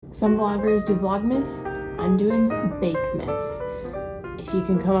Some vloggers do Vlogmas. I'm doing Bakemas. If you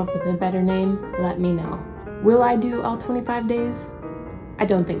can come up with a better name, let me know. Will I do all 25 days? I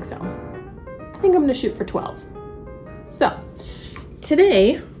don't think so. I think I'm gonna shoot for 12. So,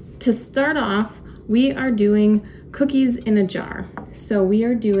 today, to start off, we are doing cookies in a jar. So we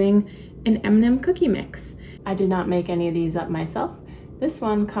are doing an M&M cookie mix. I did not make any of these up myself. This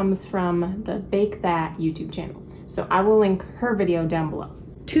one comes from the Bake That YouTube channel. So I will link her video down below.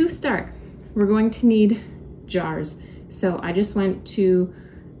 To start, we're going to need jars. So I just went to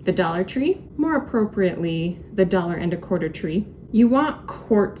the Dollar Tree, more appropriately, the $1.25 tree. You want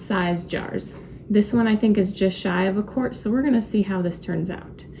quart-sized jars. This one I think is just shy of a quart, so we're gonna see how this turns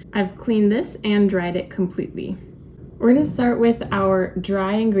out. I've cleaned this and dried it completely. We're gonna start with our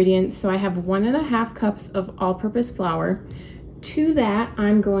dry ingredients. So I have 1.5 cups of all-purpose flour. To that,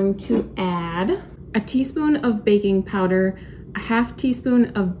 I'm going to add a teaspoon of baking powder, a half teaspoon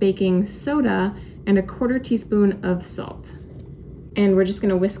of baking soda, and a 1/4 teaspoon of salt. And we're just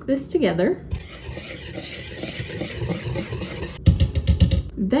gonna whisk this together.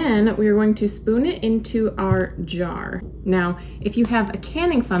 Then we're going to spoon it into our jar. Now, if you have a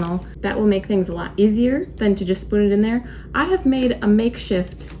canning funnel, that will make things a lot easier than to just spoon it in there. I have made a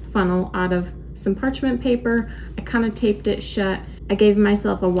makeshift funnel out of some parchment paper. I kind of taped it shut. I gave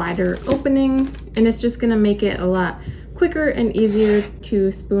myself a wider opening, and it's just gonna make it a lot quicker and easier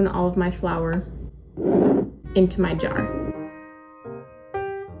to spoon all of my flour into my jar.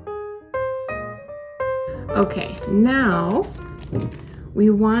 Okay, now we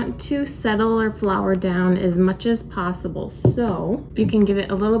want to settle our flour down as much as possible. So you can give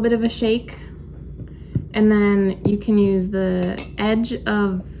it a little bit of a shake, and then you can use the edge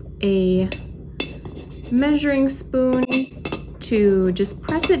of a measuring spoon to just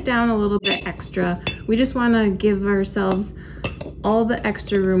press it down a little bit extra. We just want to give ourselves all the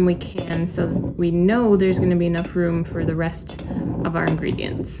extra room we can so we know there's going to be enough room for the rest of our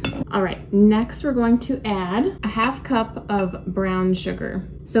ingredients. All right, next we're going to add a 1/2 cup of brown sugar.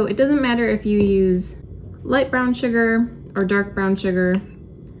 So it doesn't matter if you use light brown sugar or dark brown sugar.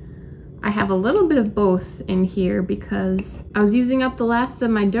 I have a little bit of both in here because I was using up the last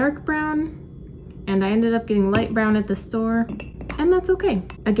of my dark brown and I ended up getting light brown at the store, and that's okay.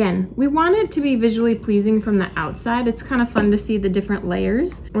 Again, we want it to be visually pleasing from the outside. It's kind of fun to see the different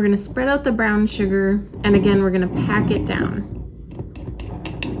layers. We're gonna spread out the brown sugar, and again, we're gonna pack it down.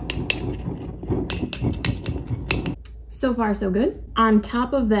 So far, so good. On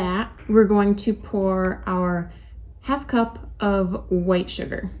top of that, we're going to pour our 1/2 cup of white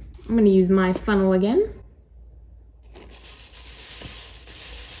sugar. I'm gonna use my funnel again.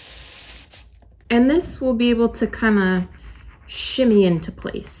 And this will be able to kind of shimmy into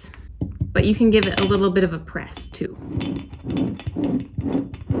place, but you can give it a little bit of a press too.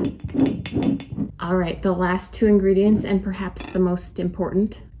 All right, the last 2 ingredients, and perhaps the most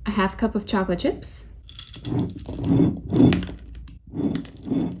important, a 1/2 cup of chocolate chips.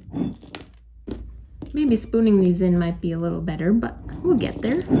 Maybe spooning these in might be a little better, but we'll get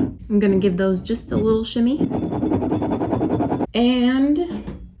there. I'm gonna give those just a little shimmy. And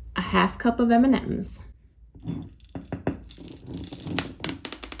a 1/2 cup of M&Ms.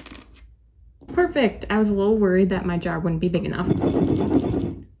 Perfect. I was a little worried that my jar wouldn't be big enough.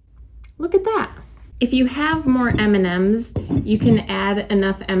 Look at that. If you have more M&Ms, you can add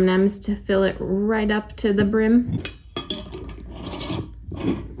enough M&Ms to fill it right up to the brim.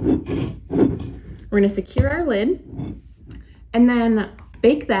 We're gonna secure our lid, and then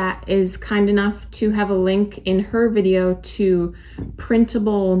Bake That is kind enough to have a link in her video to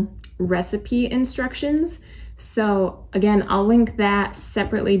printable recipe instructions. So again, I'll link that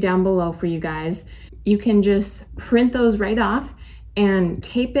separately down below for you guys. You can just print those right off and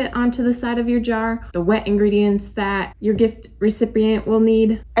tape it onto the side of your jar, the wet ingredients that your gift recipient will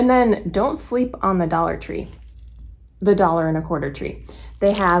need. And then don't sleep on the Dollar Tree, the $1.25 tree.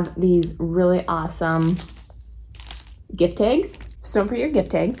 They have these really awesome gift tags. So don't forget your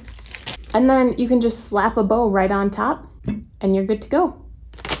gift tag. And then you can just slap a bow right on top and you're good to go.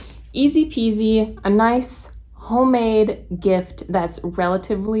 Easy peasy, a nice homemade gift that's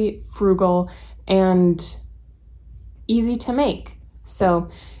relatively frugal and easy to make. So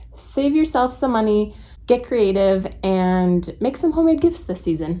save yourself some money, get creative, and make some homemade gifts this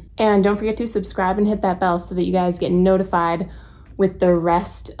season. And don't forget to subscribe and hit that bell so that you guys get notified with the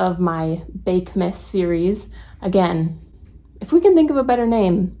rest of my Bakemas series. Again, if we can think of a better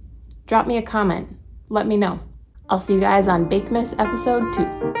name, drop me a comment. Let me know. I'll see you guys on Bakemas episode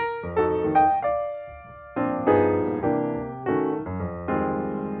 2.